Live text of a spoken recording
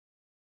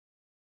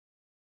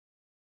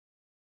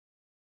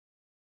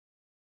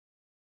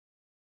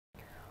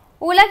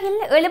உலகில்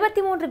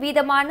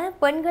 73%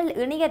 பெண்கள்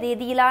இணைய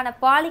ரீதியிலான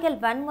பாலியல்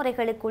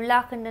வன்முறைகளுக்கு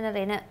உள்ளாகின்றனர்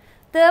என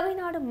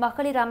தேவைநாடு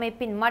மகளிர்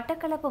அமைப்பின்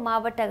மட்டக்களப்பு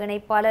மாவட்ட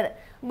இணைப்பாளர்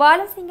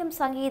பாலசிங்கம்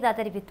சங்கீதா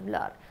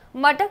தெரிவித்துள்ளார்.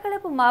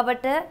 மட்டக்களப்பு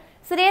மாவட்ட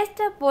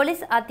சிரேஷ்ட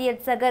போலீஸ்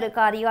அத்தியட்சகர்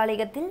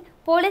காரியாலயத்தில்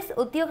போலீஸ்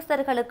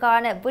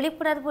உத்தியோகஸ்தர்களுக்கான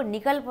விழிப்புணர்வு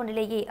நிகழ்வு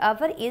நிலையை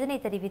அவர் இதனை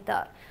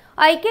தெரிவித்தார்.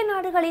 ஐக்கிய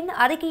நாடுகளின்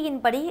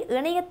அறிக்கையின்படி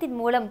இணையத்தின்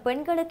மூலம்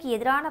பெண்களுக்கு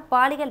எதிரான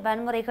பாலியல்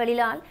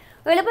வன்முறைகளினால்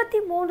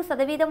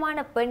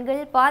 73%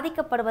 பெண்கள்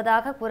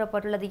பாதிக்கப்படுவதாக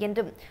கூறப்பட்டுள்ளது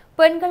என்றும்,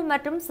 பெண்கள்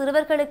மற்றும்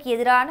சிறுவர்களுக்கு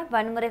எதிரான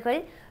வன்முறைகள்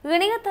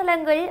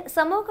இணையதளங்கள்,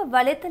 சமூக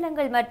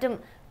வலைத்தளங்கள் மற்றும்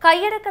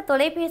கையடக்க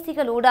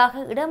தொலைபேசிகள்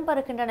ஊடாக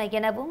இடம்பெறுகின்றன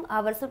எனவும்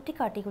அவர்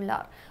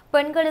சுட்டிக்காட்டியுள்ளார்.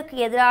 பெண்களுக்கு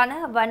எதிரான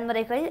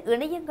வன்முறைகள்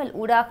இணையங்கள்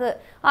ஊடாக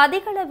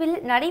அதிகளவில்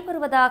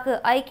நடைபெறுவதாக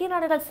ஐக்கிய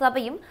நாடுகள்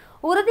சபையும்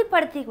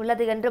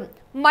உறுதிப்படுத்தியுள்ளது என்றும்,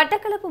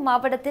 மட்டக்களப்பு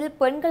மாவட்டத்தில்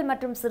பெண்கள்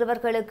மற்றும்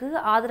சிறுவர்களுக்கு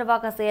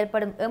ஆதரவாக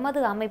செயல்படும்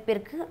எமது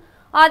அமைப்பிற்கு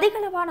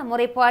அதிகளவான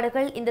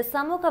முறைப்பாடுகள் இந்த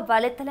சமூக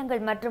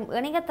வலைத்தளங்கள் மற்றும்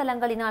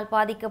இணையதளங்களினால்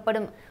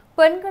பாதிக்கப்படும்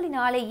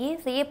பெண்களினாலேயே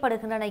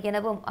செய்யப்படுகின்றன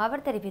எனவும்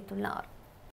அவர் தெரிவித்துள்ளார்.